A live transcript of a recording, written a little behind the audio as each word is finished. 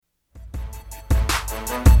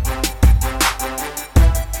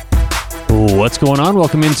What's going on?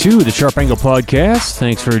 Welcome into the Sharp Angle Podcast.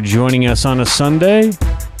 Thanks for joining us on a Sunday.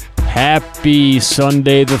 Happy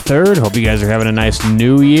Sunday the 3rd. Hope you guys are having a nice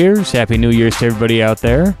New Year's. Happy New Year's to everybody out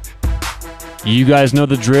there. You guys know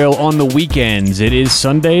the drill on the weekends. It is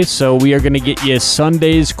Sunday, so we are going to get you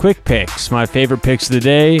Sunday's quick picks, my favorite picks of the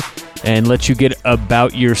day, and let you get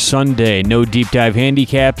about your Sunday. No deep dive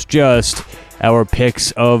handicaps, just our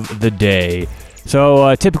picks of the day.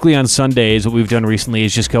 So typically on Sundays, what we've done recently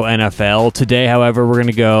is just go NFL. Today, however, we're going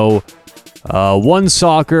to go one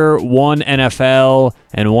soccer, one NFL,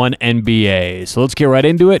 and one NBA. So let's get right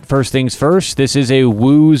into it. First things first, this is a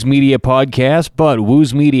Wooze Media podcast, but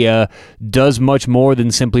Wooze Media does much more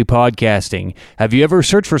than simply podcasting. Have you ever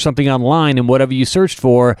searched for something online and whatever you searched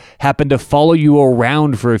for happened to follow you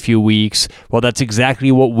around for a few weeks? Well, that's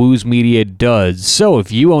exactly what Wooze Media does. So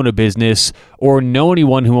if you own a business or know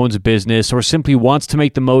anyone who owns a business or simply wants to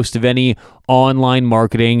make the most of any online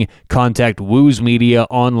marketing, contact Wooze Media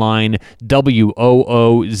online, WOOZE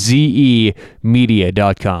media.com.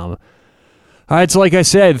 All right, so like I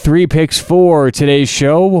said, 3 picks for today's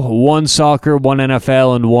show, one soccer, one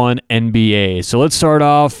NFL, and one NBA. So let's start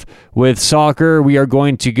off with soccer. We are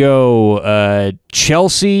going to go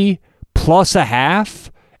Chelsea plus a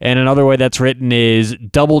half, and another way that's written is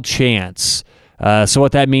double chance. So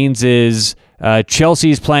what that means is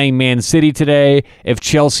Chelsea's playing Man City today. If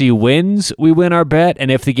Chelsea wins, we win our bet.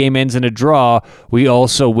 And if the game ends in a draw, we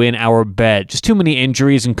also win our bet. Just too many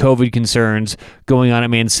injuries and COVID concerns going on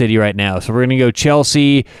at Man City right now. So we're going to go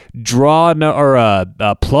Chelsea draw or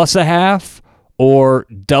plus a half or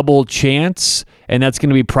double chance. And that's going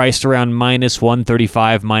to be priced around minus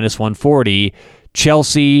 135, minus 140.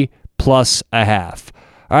 Chelsea plus a half.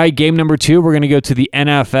 All right, game number 2, we're going to go to the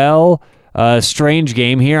NFL. Strange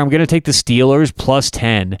game here. I'm going to take the Steelers plus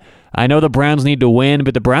 10. I know the Browns need to win,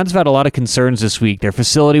 but the Browns have had a lot of concerns this week. Their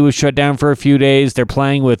facility was shut down for a few days. They're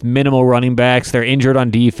playing with minimal running backs. They're injured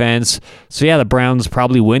on defense. So yeah, the Browns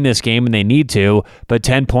probably win this game, and they need to, but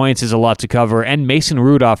 10 points is a lot to cover, and Mason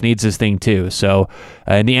Rudolph needs this thing too. So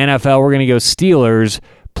in the NFL, we're going to go Steelers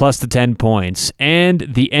plus the 10 points. And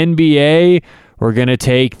the NBA, we're going to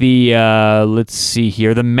take the, let's see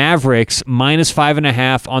here, the Mavericks minus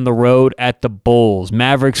 5.5 on the road at the Bulls.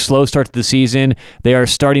 Mavericks, slow start to the season. They are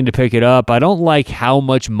starting to pick it up. I don't like how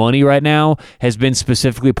much money right now has been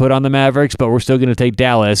specifically put on the Mavericks, but we're still going to take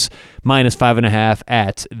Dallas minus 5.5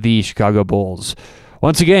 at the Chicago Bulls.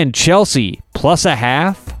 Once again, Chelsea plus a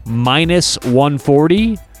half, minus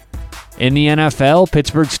 140. In the NFL,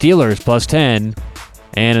 Pittsburgh Steelers plus 10.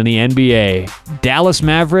 And in the NBA, Dallas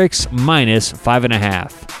Mavericks minus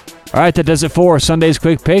 5.5. All right, that does it for Sunday's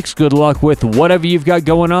Quick Picks. Good luck with whatever you've got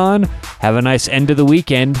going on. Have a nice end of the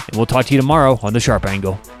weekend, and we'll talk to you tomorrow on The Sharp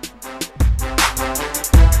Angle.